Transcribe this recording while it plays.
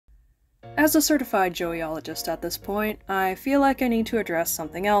As a certified Joeyologist at this point, I feel like I need to address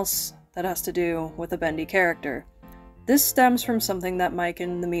something else that has to do with a Bendy character. This stems from something that Mike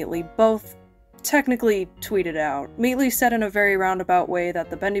and the Meatly both technically tweeted out. Meatly said in a very roundabout way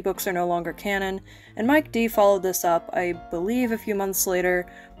that the Bendy books are no longer canon, and Mike D followed this up, I believe a few months later,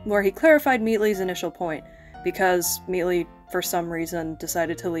 where he clarified Meatly's initial point, because Meatly, for some reason,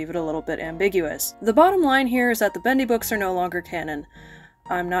 decided to leave it a little bit ambiguous. The bottom line here is that the Bendy books are no longer canon.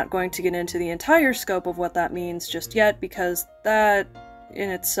 I'm not going to get into the entire scope of what that means just yet, because that in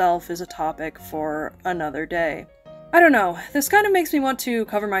itself is a topic for another day. I don't know, this kind of makes me want to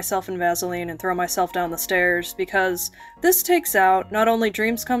cover myself in Vaseline and throw myself down the stairs, because this takes out not only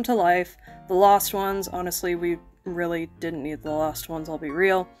Dreams Come to Life, the Lost Ones, honestly we really didn't need the Lost Ones, I'll be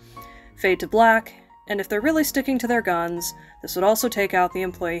real, Fade to Black, and if they're really sticking to their guns, this would also take out the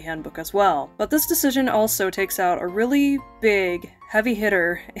Employee Handbook as well. But this decision also takes out a really big, heavy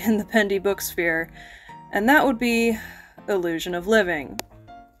hitter in the Bendy book sphere, and that would be Illusion of Living.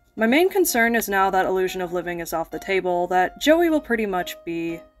 My main concern is now that Illusion of Living is off the table, that Joey will pretty much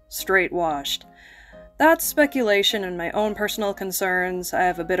be straight washed. That's speculation and my own personal concerns. I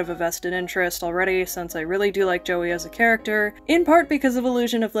have a bit of a vested interest already since I really do like Joey as a character, in part because of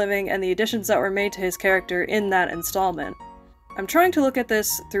Illusion of Living and the additions that were made to his character in that installment. I'm trying to look at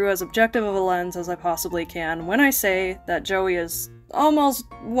this through as objective of a lens as I possibly can when I say that Joey is almost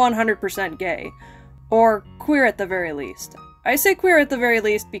 100% gay, or queer at the very least. I say queer at the very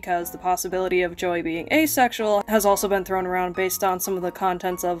least because the possibility of Joey being asexual has also been thrown around based on some of the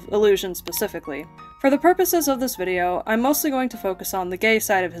contents of Illusion specifically. For the purposes of this video, I'm mostly going to focus on the gay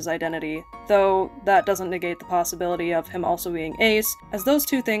side of his identity, though that doesn't negate the possibility of him also being ace, as those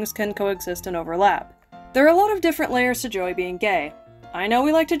two things can coexist and overlap. There are a lot of different layers to Joey being gay. I know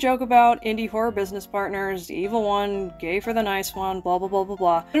we like to joke about indie horror business partners, the evil one, gay for the nice one, blah blah blah blah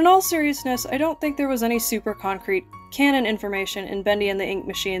blah. But in all seriousness, I don't think there was any super concrete canon information in Bendy and the Ink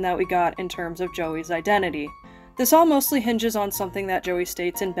Machine that we got in terms of Joey's identity. This all mostly hinges on something that Joey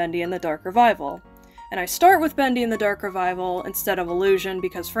states in Bendy and the Dark Revival. And I start with Bendy and the Dark Revival instead of Illusion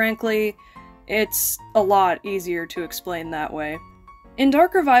because frankly, it's a lot easier to explain that way. In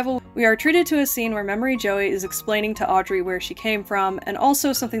Dark Revival, we are treated to a scene where Memory Joey is explaining to Audrey where she came from, and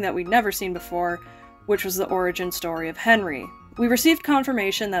also something that we'd never seen before, which was the origin story of Henry. We received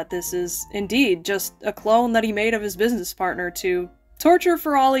confirmation that this is indeed just a clone that he made of his business partner to torture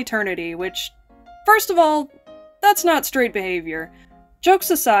for all eternity, which, first of all, that's not straight behavior.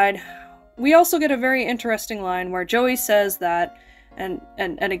 Jokes aside, we also get a very interesting line where Joey says that, and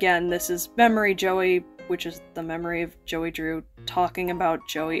again, this is Memory Joey, which is the memory of Joey Drew talking about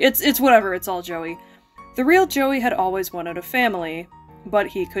Joey. It's whatever, it's all Joey. The real Joey had always wanted a family, but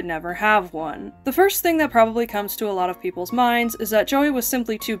he could never have one. The first thing that probably comes to a lot of people's minds is that Joey was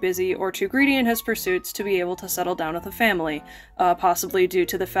simply too busy or too greedy in his pursuits to be able to settle down with a family, possibly due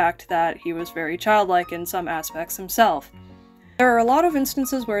to the fact that he was very childlike in some aspects himself. There are a lot of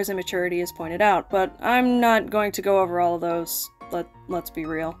instances where his immaturity is pointed out, but I'm not going to go over all of those, let's be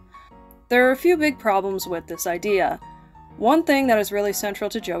real. There are a few big problems with this idea. One thing that is really central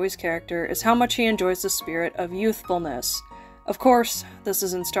to Joey's character is how much he enjoys the spirit of youthfulness. Of course, this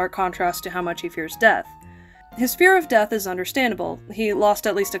is in stark contrast to how much he fears death. His fear of death is understandable. He lost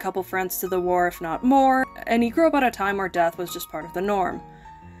at least a couple friends to the war, if not more, and he grew up at a time where death was just part of the norm.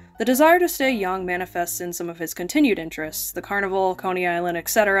 The desire to stay young manifests in some of his continued interests, the carnival, Coney Island,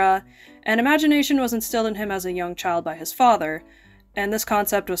 etc., and imagination was instilled in him as a young child by his father, and this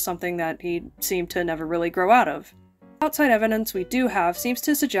concept was something that he seemed to never really grow out of. Outside evidence we do have seems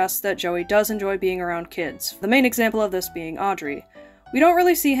to suggest that Joey does enjoy being around kids, the main example of this being Audrey. We don't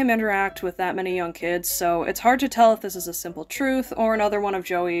really see him interact with that many young kids, so it's hard to tell if this is a simple truth or another one of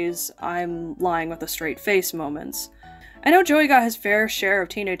Joey's I'm lying with a straight face moments. I know Joey got his fair share of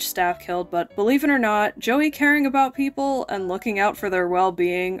teenage staff killed, but believe it or not, Joey caring about people and looking out for their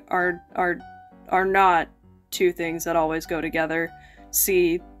well-being are not two things that always go together.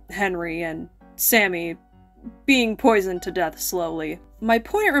 See Henry and Sammy being poisoned to death slowly. My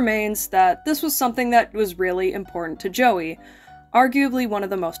point remains that this was something that was really important to Joey, arguably one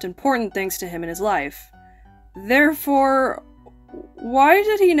of the most important things to him in his life. Therefore, why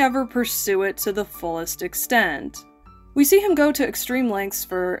did he never pursue it to the fullest extent? We see him go to extreme lengths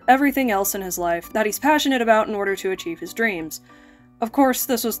for everything else in his life that he's passionate about in order to achieve his dreams. Of course,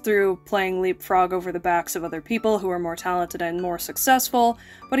 this was through playing leapfrog over the backs of other people who were more talented and more successful,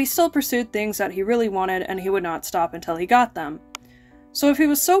 but he still pursued things that he really wanted and he would not stop until he got them. So if he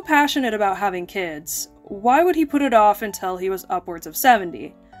was so passionate about having kids, why would he put it off until he was upwards of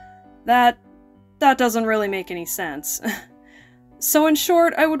 70? That doesn't really make any sense. So in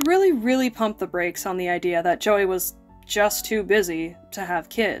short, I would really pump the brakes on the idea that Joey was just too busy to have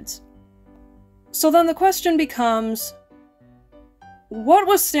kids. So then the question becomes, what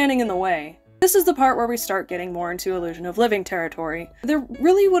was standing in the way? This is the part where we start getting more into illusion of living territory. There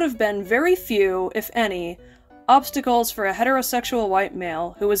really would have been very few, if any, obstacles for a heterosexual white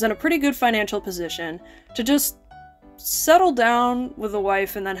male who was in a pretty good financial position to just settle down with a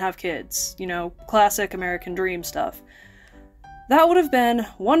wife and then have kids. You know, classic American dream stuff. That would have been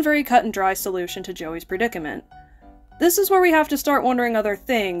one very cut and dry solution to Joey's predicament. This is where we have to start wondering other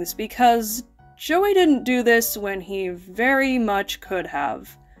things, because Joey didn't do this when he very much could have.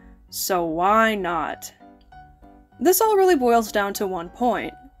 So why not? This all really boils down to one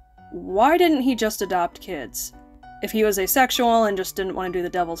point. Why didn't he just adopt kids? If he was asexual and just didn't want to do the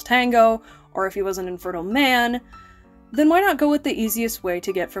devil's tango, or if he was an infertile man, then why not go with the easiest way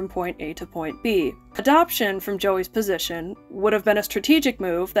to get from point A to point B? Adoption, from Joey's position, would have been a strategic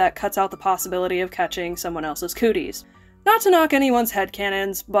move that cuts out the possibility of catching someone else's cooties. Not to knock anyone's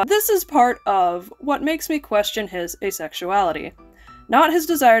headcanons, but this is part of what makes me question his asexuality. Not his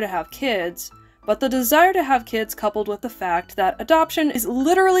desire to have kids, but the desire to have kids coupled with the fact that adoption is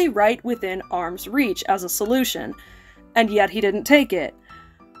literally right within arm's reach as a solution, and yet he didn't take it.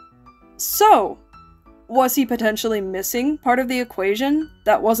 So, was he potentially missing part of the equation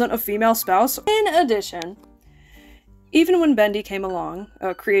that wasn't a female spouse? In addition, even when Bendy came along,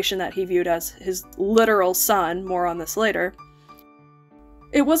 a creation that he viewed as his literal son, more on this later,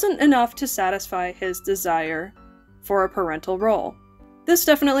 it wasn't enough to satisfy his desire for a parental role. This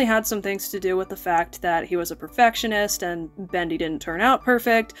definitely had some things to do with the fact that he was a perfectionist and Bendy didn't turn out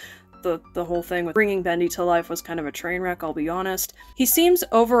perfect. The whole thing with bringing Bendy to life was kind of a train wreck, I'll be honest. He seems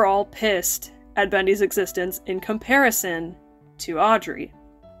overall pissed at Bendy's existence in comparison to Audrey.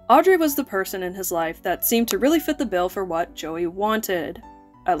 Audrey was the person in his life that seemed to really fit the bill for what Joey wanted.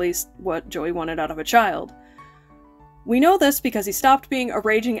 At least, what Joey wanted out of a child. We know this because he stopped being a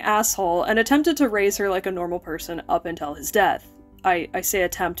raging asshole and attempted to raise her like a normal person up until his death. I say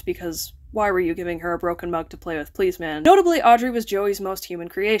attempt because why were you giving her a broken mug to play with, please, man? Notably, Audrey was Joey's most human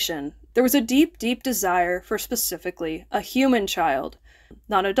creation. There was a deep desire for specifically a human child.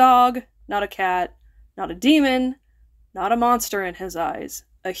 Not a dog, not a cat, not a demon, not a monster in his eyes.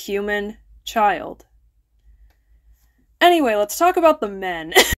 A human child. Anyway, let's talk about the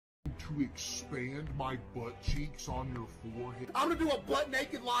men. To expand my butt cheeks on your forehead. I'm gonna do a butt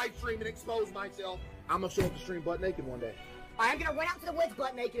naked live stream and expose myself. I'm gonna show up the stream butt naked one day. I'm gonna run out to the woods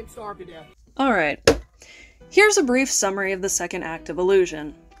butt naked and starve to death. Alright. Here's a brief summary of the second act of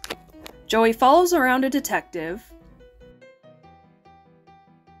Illusion. Joey follows around a detective.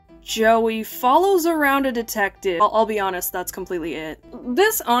 I'll be honest, that's completely it.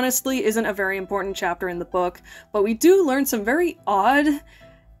 This honestly isn't a very important chapter in the book, but we do learn some very odd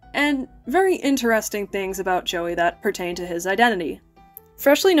and very interesting things about Joey that pertain to his identity.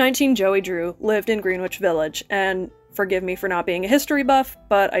 Freshly 19 Joey Drew lived in Greenwich Village, and forgive me for not being a history buff,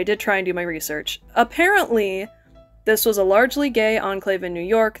 but I did try and do my research. Apparently, this was a largely gay enclave in New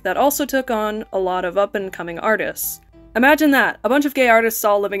York that also took on a lot of up-and-coming artists. Imagine that, a bunch of gay artists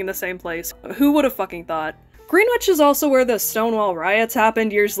all living in the same place. Who would have fucking thought? Greenwich is also where the Stonewall riots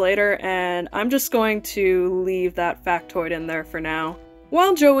happened years later, and I'm just going to leave that factoid in there for now.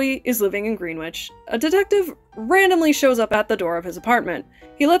 While Joey is living in Greenwich, a detective randomly shows up at the door of his apartment.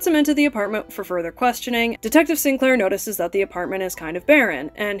 He lets him into the apartment for further questioning. Detective Sinclair notices that the apartment is kind of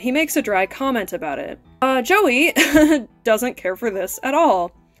barren, and he makes a dry comment about it. Joey doesn't care for this at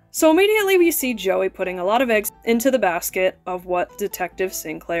all. So immediately we see Joey putting a lot of eggs into the basket of what Detective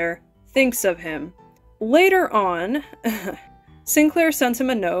Sinclair thinks of him. Later on, Sinclair sends him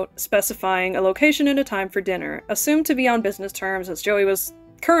a note specifying a location and a time for dinner, assumed to be on business terms as Joey was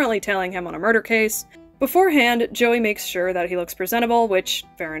currently tailing him on a murder case. Beforehand, Joey makes sure that he looks presentable, which,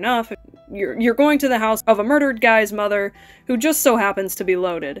 fair enough, you're going to the house of a murdered guy's mother who just so happens to be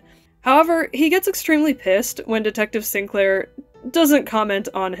loaded. However, he gets extremely pissed when Detective Sinclair doesn't comment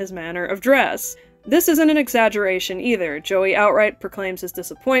on his manner of dress. This isn't an exaggeration either. Joey outright proclaims his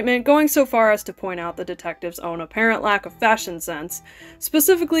disappointment, going so far as to point out the detective's own apparent lack of fashion sense,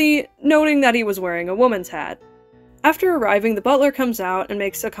 specifically noting that he was wearing a woman's hat. After arriving, the butler comes out and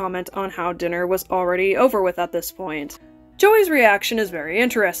makes a comment on how dinner was already over with at this point. Joey's reaction is very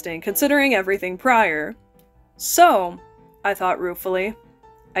interesting, considering everything prior. So, I thought ruefully,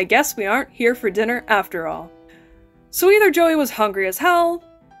 I guess we aren't here for dinner after all. So either Joey was hungry as hell,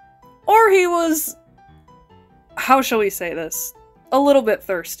 or he was, how shall we say this, a little bit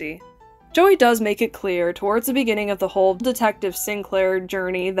thirsty. Joey does make it clear towards the beginning of the whole Detective Sinclair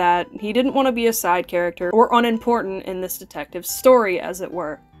journey that he didn't want to be a side character or unimportant in this detective's story, as it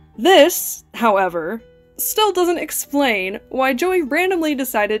were. This, however, still doesn't explain why Joey randomly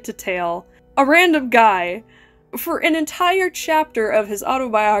decided to tail a random guy for an entire chapter of his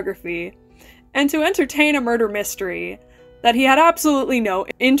autobiography and to entertain a murder mystery that he had absolutely no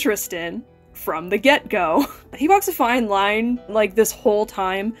interest in from the get-go. He walks a fine line, like, this whole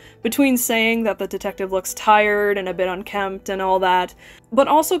time, between saying that the detective looks tired and a bit unkempt and all that, but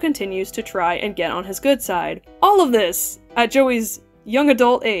also continues to try and get on his good side. All of this at Joey's young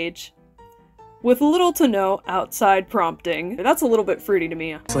adult age, with little to no outside prompting. That's a little bit fruity to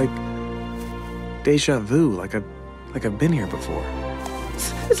me. It's like deja vu, like I've been here before.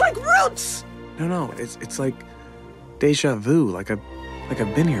 It's like Roots! No, it's like deja vu, like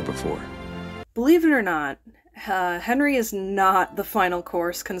I've been here before. Believe it or not, Henry is not the final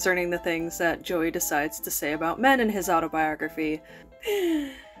course concerning the things that Joey decides to say about men in his autobiography.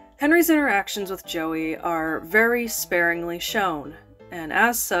 Henry's interactions with Joey are very sparingly shown, and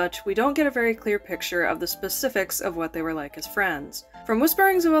as such, we don't get a very clear picture of the specifics of what they were like as friends. From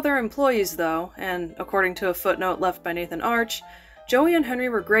whisperings of other employees, though, and according to a footnote left by Nathan Arch, Joey and Henry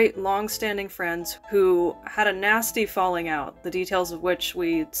were great, long-standing friends who had a nasty falling out, the details of which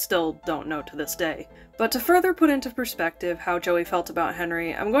we still don't know to this day. But to further put into perspective how Joey felt about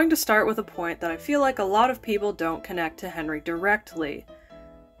Henry, I'm going to start with a point that I feel like a lot of people don't connect to Henry directly.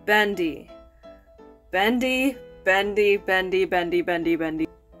 Bendy. Bendy.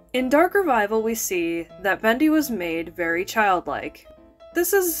 In Dark Revival, we see that Bendy was made very childlike.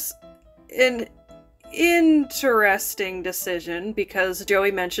 This is an interesting decision because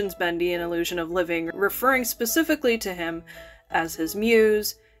Joey mentions Bendy in Illusion of Living, referring specifically to him as his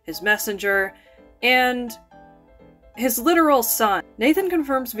muse, his messenger, and his literal son. Nathan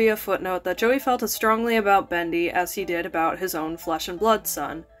confirms via footnote that Joey felt as strongly about Bendy as he did about his own flesh and blood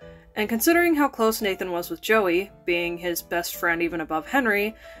son. And considering how close Nathan was with Joey, being his best friend even above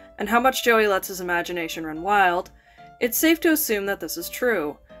Henry, and how much Joey lets his imagination run wild, it's safe to assume that this is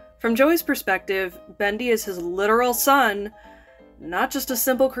true. From Joey's perspective, Bendy is his literal son, not just a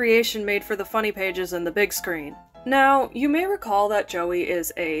simple creation made for the funny pages and the big screen. Now, you may recall that Joey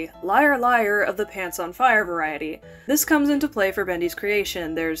is a liar of the pants on fire variety. This comes into play for Bendy's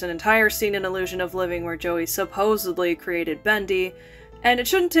creation. There's an entire scene in Illusion of Living where Joey supposedly created Bendy, and it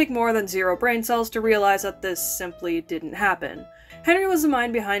shouldn't take more than 0 brain cells to realize that this simply didn't happen. Henry was the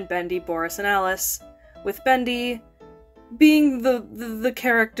mind behind Bendy, Boris, and Alice, with Bendy being the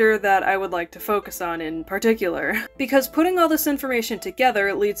character that I would like to focus on in particular. Because putting all this information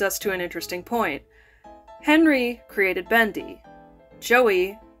together leads us to an interesting point. Henry created Bendy.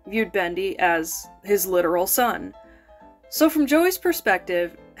 Joey viewed Bendy as his literal son. So from Joey's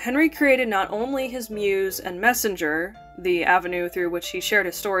perspective, Henry created not only his muse and messenger, the avenue through which he shared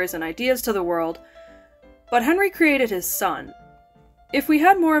his stories and ideas to the world, but Henry created his son. If we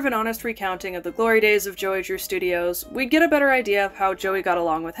had more of an honest recounting of the glory days of Joey Drew Studios, we'd get a better idea of how Joey got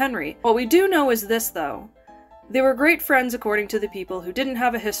along with Henry. What we do know is this, though. They were great friends according to the people who didn't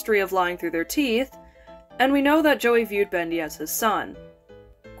have a history of lying through their teeth, and we know that Joey viewed Bendy as his son.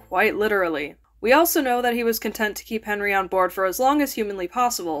 Quite literally. We also know that he was content to keep Henry on board for as long as humanly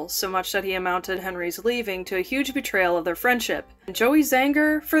possible, so much that he amounted Henry's leaving to a huge betrayal of their friendship. And Joey's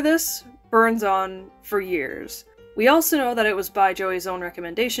anger for this burns on for years. We also know that it was by Joey's own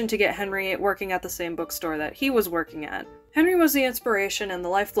recommendation to get Henry working at the same bookstore that he was working at. Henry was the inspiration and the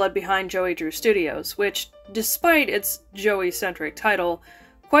lifeblood behind Joey Drew Studios, which, despite its Joey-centric title,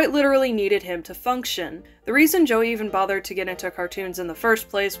 quite literally needed him to function. The reason Joey even bothered to get into cartoons in the first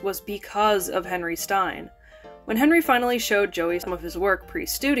place was because of Henry Stein. When Henry finally showed Joey some of his work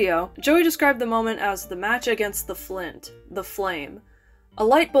pre-studio, Joey described the moment as the match against the flint, the flame. A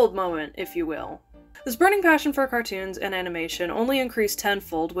light bulb moment, if you will. This burning passion for cartoons and animation only increased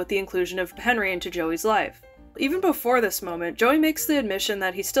tenfold with the inclusion of Henry into Joey's life. Even before this moment, Joey makes the admission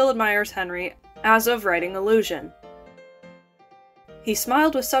that he still admires Henry as of writing Illusion. He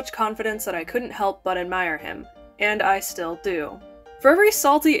smiled with such confidence that I couldn't help but admire him, and I still do. For every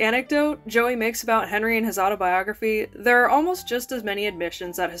salty anecdote Joey makes about Henry in his autobiography, there are almost just as many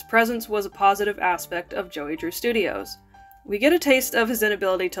admissions that his presence was a positive aspect of Joey Drew Studios. We get a taste of his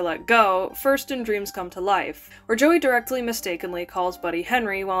inability to let go, first in Dreams Come to Life, where Joey directly mistakenly calls Buddy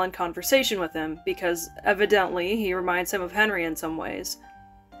Henry while in conversation with him, because evidently he reminds him of Henry in some ways.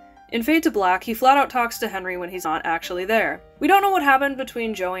 In Fade to Black, he flat out talks to Henry when he's not actually there. We don't know what happened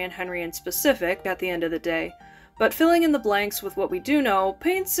between Joey and Henry in specific at the end of the day, but filling in the blanks with what we do know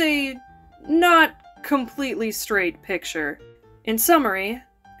paints a not completely straight picture. In summary,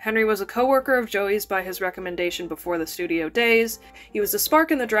 Henry was a co-worker of Joey's by his recommendation before the studio days. He was the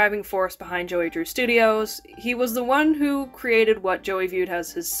spark and the driving force behind Joey Drew Studios. He was the one who created what Joey viewed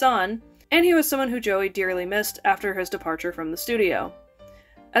as his son, and he was someone who Joey dearly missed after his departure from the studio.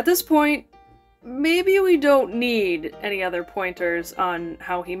 At this point, maybe we don't need any other pointers on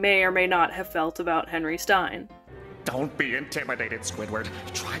how he may or may not have felt about Henry Stein. Don't be intimidated, Squidward.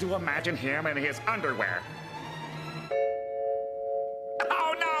 Try to imagine him in his underwear.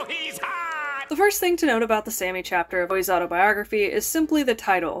 Oh no, he's hot! The first thing to note about the Sammy chapter of Joey's autobiography is simply the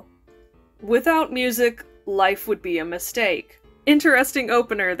title. Without music, life would be a mistake. Interesting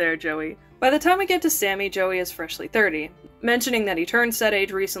opener there, Joey. By the time we get to Sammy, Joey is freshly 30, mentioning that he turned said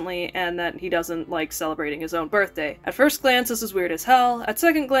age recently and that he doesn't like celebrating his own birthday. At first glance, this is weird as hell. At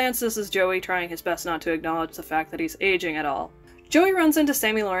second glance, this is Joey trying his best not to acknowledge the fact that he's aging at all. Joey runs into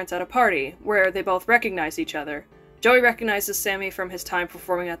Sammy Lawrence at a party, where they both recognize each other. Joey recognizes Sammy from his time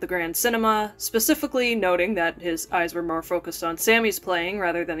performing at the Grand Cinema, specifically noting that his eyes were more focused on Sammy's playing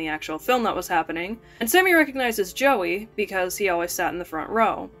rather than the actual film that was happening, and Sammy recognizes Joey because he always sat in the front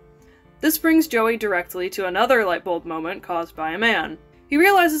row. This brings Joey directly to another lightbulb moment caused by a man. He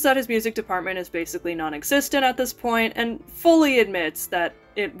realizes that his music department is basically non-existent at this point, and fully admits that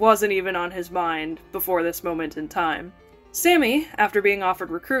it wasn't even on his mind before this moment in time. Sammy, after being offered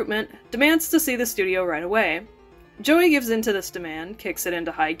recruitment, demands to see the studio right away. Joey gives in to this demand, kicks it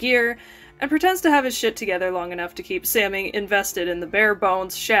into high gear, and pretends to have his shit together long enough to keep Sammy invested in the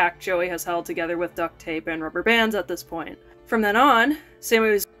bare-bones shack Joey has held together with duct tape and rubber bands at this point. From then on,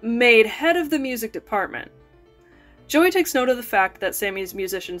 Sammy was made head of the music department. Joey takes note of the fact that Sammy's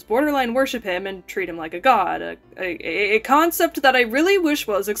musicians borderline worship him and treat him like a god, a concept that I really wish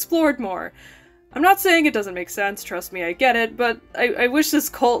was explored more. I'm not saying it doesn't make sense, trust me, I get it, but I wish this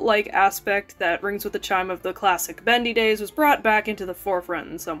cult-like aspect that rings with the chime of the classic Bendy days was brought back into the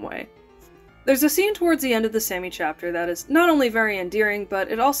forefront in some way. There's a scene towards the end of the Sammy chapter that is not only very endearing, but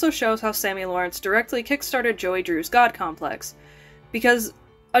it also shows how Sammy Lawrence directly kickstarted Joey Drew's God complex. Because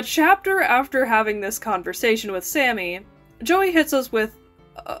a chapter after having this conversation with Sammy, Joey hits us with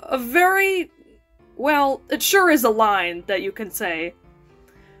a very, well, it sure is a line that you can say.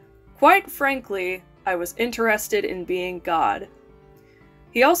 Quite frankly, I was interested in being God.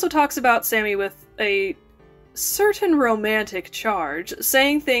 He also talks about Sammy with a certain romantic charge,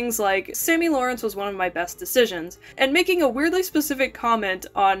 saying things like, Sammy Lawrence was one of my best decisions, and making a weirdly specific comment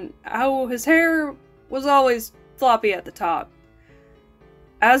on how his hair was always floppy at the top.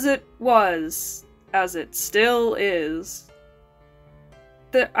 As it was, as it still is.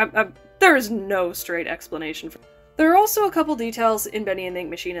 There is no straight explanation for. There are also a couple details in Bendy and the Ink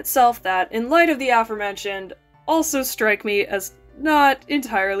Machine itself that, in light of the aforementioned, also strike me as not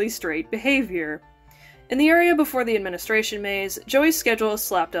entirely straight behavior. In the area before the administration maze, Joey's schedule is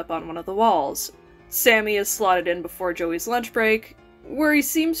slapped up on one of the walls. Sammy is slotted in before Joey's lunch break, where he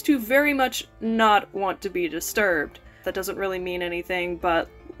seems to very much not want to be disturbed. That doesn't really mean anything, but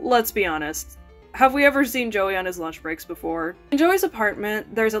let's be honest. Have we ever seen Joey on his lunch breaks before? In Joey's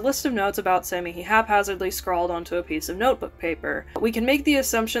apartment, there's a list of notes about Sammy he haphazardly scrawled onto a piece of notebook paper. We can make the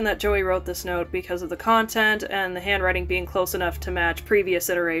assumption that Joey wrote this note because of the content and the handwriting being close enough to match previous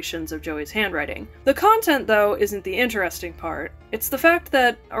iterations of Joey's handwriting. The content, though, isn't the interesting part. It's the fact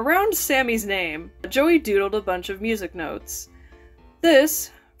that, around Sammy's name, Joey doodled a bunch of music notes.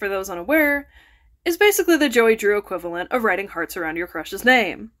 This, for those unaware, is basically the Joey Drew equivalent of writing hearts around your crush's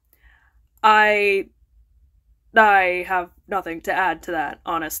name. I have nothing to add to that,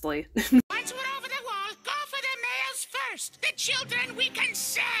 honestly. Once we're over the wall, go for the males first. The children we can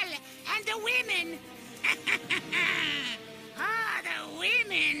sell, and the women. The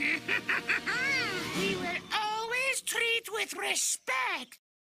women. We will always treat with respect.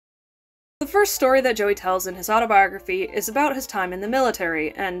 The first story that Joey tells in his autobiography is about his time in the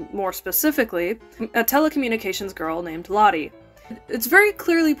military, and more specifically, a telecommunications girl named Lottie. It's very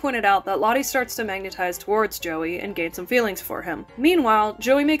clearly pointed out that Lottie starts to magnetize towards Joey and gain some feelings for him. Meanwhile,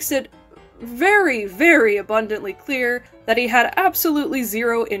 Joey makes it very, very abundantly clear that he had absolutely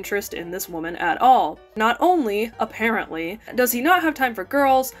zero interest in this woman at all. Not only, apparently, does he not have time for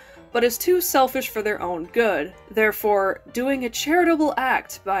girls, but is too selfish for their own good, therefore doing a charitable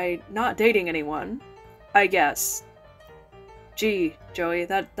act by not dating anyone. I guess. Gee, Joey,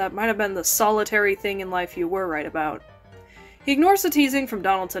 that might have been the solitary thing in life you were right about. He ignores the teasing from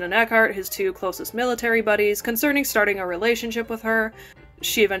Donaldson and Eckhart, his two closest military buddies, concerning starting a relationship with her.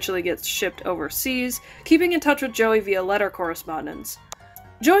 She eventually gets shipped overseas, keeping in touch with Joey via letter correspondence.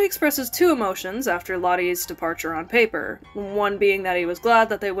 Joey expresses two emotions after Lottie's departure on paper, one being that he was glad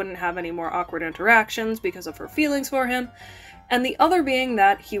that they wouldn't have any more awkward interactions because of her feelings for him, and the other being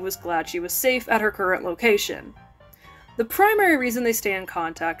that he was glad she was safe at her current location. The primary reason they stay in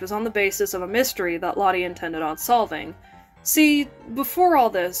contact was on the basis of a mystery that Lottie intended on solving. See, before all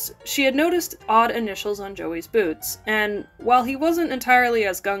this, she had noticed odd initials on Joey's boots, and while he wasn't entirely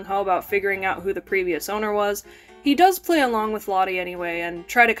as gung-ho about figuring out who the previous owner was, he does play along with Lottie anyway and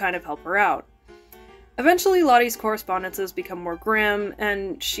try to kind of help her out. Eventually, Lottie's correspondences become more grim,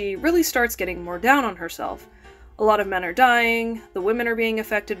 and she really starts getting more down on herself. A lot of men are dying, the women are being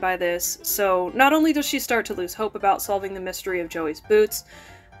affected by this, so not only does she start to lose hope about solving the mystery of Joey's boots,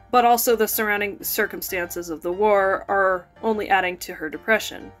 but also the surrounding circumstances of the war are only adding to her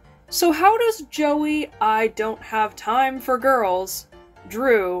depression. So how does Joey, I don't have time for girls,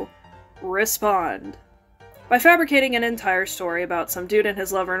 Drew, respond? By fabricating an entire story about some dude and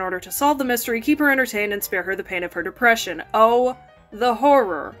his lover in order to solve the mystery, keep her entertained, and spare her the pain of her depression. Oh, the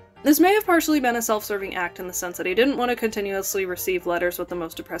horror. This may have partially been a self-serving act in the sense that he didn't want to continuously receive letters with the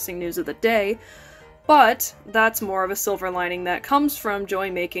most depressing news of the day, but that's more of a silver lining that comes from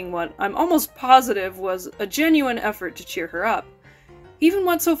Joey making what I'm almost positive was a genuine effort to cheer her up. He even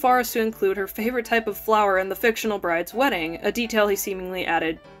went so far as to include her favorite type of flower in the fictional bride's wedding, a detail he seemingly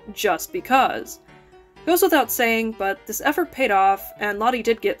added just because. Goes without saying, but this effort paid off, and Lottie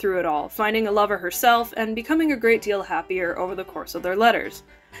did get through it all, finding a lover herself and becoming a great deal happier over the course of their letters.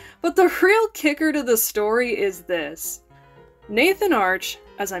 But the real kicker to the story is this. Nathan Arch,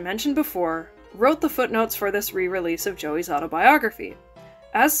 as I mentioned before, wrote the footnotes for this re-release of Joey's autobiography.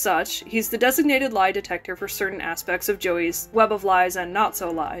 As such, he's the designated lie detector for certain aspects of Joey's web of lies and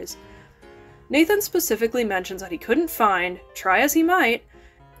not-so-lies. Nathan specifically mentions that he couldn't find, try as he might,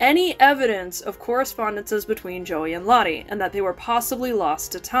 any evidence of correspondences between Joey and Lottie, and that they were possibly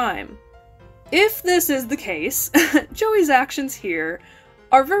lost to time. If this is the case, Joey's actions here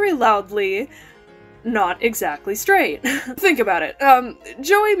are very loudly not exactly straight. Think about it.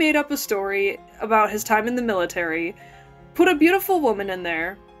 Joey made up a story about his time in the military, put a beautiful woman in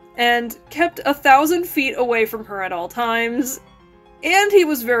there, and kept 1,000 feet away from her at all times, and he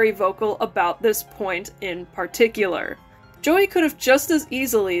was very vocal about this point in particular. Joey could have just as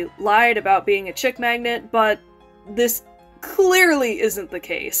easily lied about being a chick magnet, but this clearly isn't the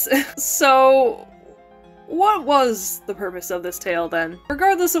case. So, what was the purpose of this tale then?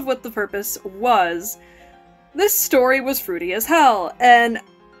 Regardless of what the purpose was, this story was fruity as hell, and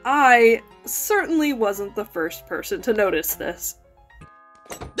I certainly wasn't the first person to notice this.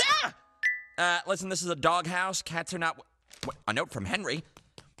 Listen, this is a doghouse. Cats are not... A note from Henry.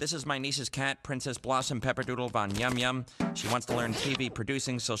 This is my niece's cat, Princess Blossom Pepperdoodle Von Yum Yum. She wants to learn TV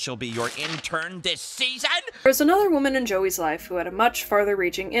producing, so she'll be your intern this season! There's another woman in Joey's life who had a much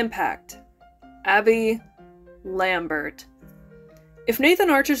farther-reaching impact. Abby Lambert. If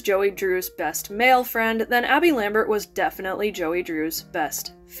Nathan Arch is Joey Drew's best male friend, then Abby Lambert was definitely Joey Drew's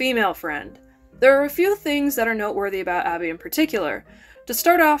best female friend. There are a few things that are noteworthy about Abby in particular. To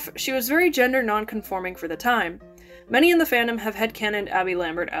start off, she was very gender non-conforming for the time. Many in the fandom have headcanoned Abby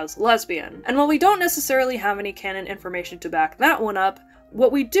Lambert as lesbian, and while we don't necessarily have any canon information to back that one up,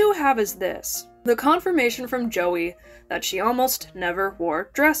 what we do have is this: the confirmation from Joey that she almost never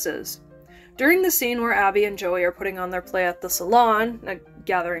wore dresses. During the scene where Abby and Joey are putting on their play at the salon, a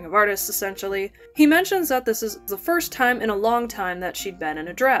gathering of artists essentially, he mentions that this is the first time in a long time that she'd been in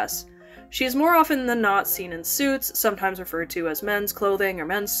a dress. She is more often than not seen in suits, sometimes referred to as men's clothing or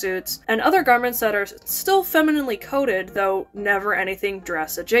men's suits, and other garments that are still femininely coded, though never anything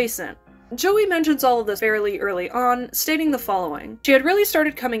dress adjacent. Joey mentions all of this fairly early on, stating the following. She had really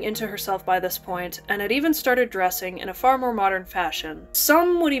started coming into herself by this point, and had even started dressing in a far more modern fashion.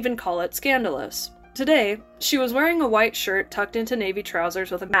 Some would even call it scandalous. Today, she was wearing a white shirt tucked into navy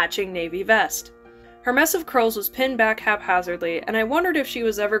trousers with a matching navy vest. Her mess of curls was pinned back haphazardly, and I wondered if she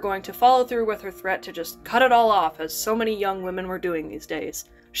was ever going to follow through with her threat to just cut it all off, as so many young women were doing these days.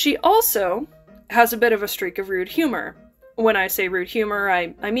 She also has a bit of a streak of rude humor. When I say rude humor,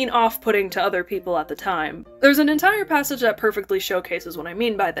 I mean off-putting to other people at the time. There's an entire passage that perfectly showcases what I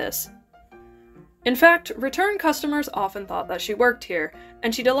mean by this. In fact, return customers often thought that she worked here,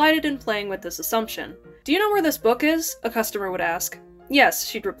 and she delighted in playing with this assumption. "Do you know where this book is?" a customer would ask. "Yes,"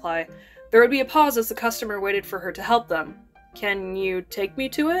 she'd reply. There would be a pause as the customer waited for her to help them. "Can you take me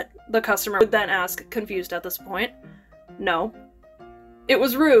to it?" the customer would then ask, confused at this point. "No." It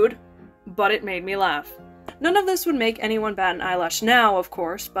was rude, but it made me laugh. None of this would make anyone bat an eyelash now, of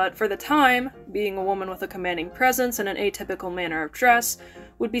course, but for the time, being a woman with a commanding presence and an atypical manner of dress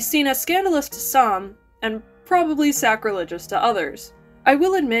would be seen as scandalous to some, and probably sacrilegious to others. I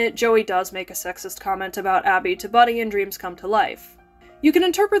will admit, Joey does make a sexist comment about Abby to Buddy in Dreams Come to Life. You can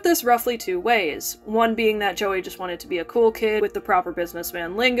interpret this roughly two ways, one being that Joey just wanted to be a cool kid with the proper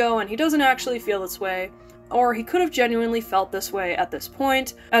businessman lingo and he doesn't actually feel this way, or he could have genuinely felt this way at this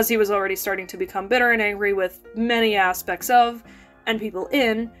point, as he was already starting to become bitter and angry with many aspects of, and people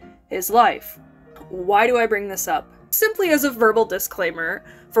in, his life. Why do I bring this up? Simply as a verbal disclaimer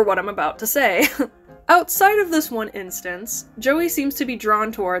for what I'm about to say. Outside of this one instance, Joey seems to be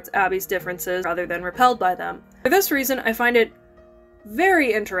drawn towards Abby's differences rather than repelled by them. For this reason, I find it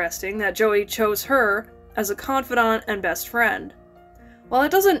very interesting that Joey chose her as a confidant and best friend. While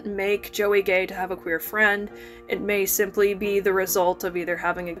it doesn't make Joey gay to have a queer friend, it may simply be the result of either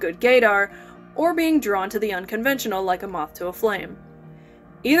having a good gaydar or being drawn to the unconventional like a moth to a flame.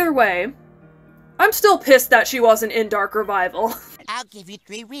 Either way, I'm still pissed that she wasn't in Dark Revival. I'll give you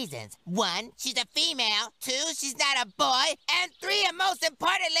 3 reasons. 1, she's a female. 2, she's not a boy. And 3, and most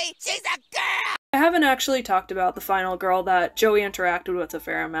importantly, she's a girl! I haven't actually talked about the final girl that Joey interacted with a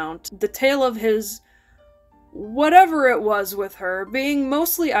fair amount. The tale of his whatever it was with her being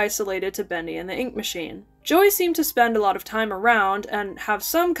mostly isolated to Bendy and the ink machine. Joey seemed to spend a lot of time around and have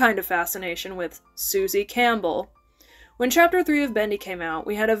some kind of fascination with Susie Campbell. When Chapter 3 of Bendy came out,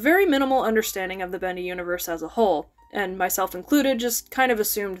 we had a very minimal understanding of the Bendy universe as a whole, and myself included just kind of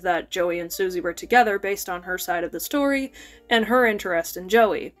assumed that Joey and Susie were together based on her side of the story and her interest in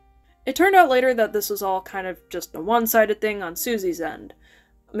Joey. It turned out later that this was all kind of just a one-sided thing on Susie's end.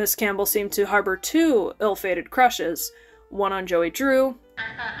 Miss Campbell seemed to harbor 2 ill-fated crushes, one on Joey Drew.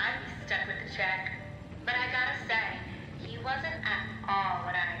 I thought I'd be stuck with the check, but I gotta say, he wasn't at all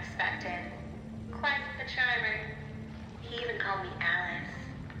what I expected. Quite the charmer. He even called me Alice.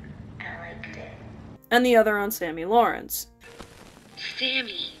 I liked it. And the other on Sammy Lawrence.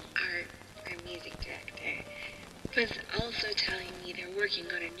 Sammy, our music director, was also telling me they're working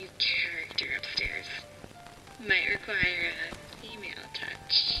on a new character upstairs. Might require a female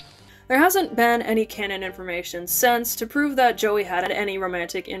touch. There hasn't been any canon information since to prove that Joey had any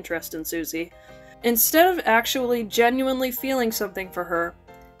romantic interest in Susie. Instead of actually genuinely feeling something for her,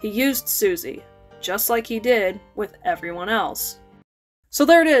 he used Susie, just like he did with everyone else. So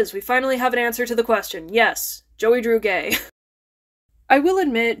there it is, we finally have an answer to the question. Yes, Joey Drew gay. I will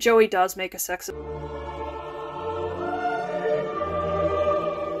admit, Joey does make a sexist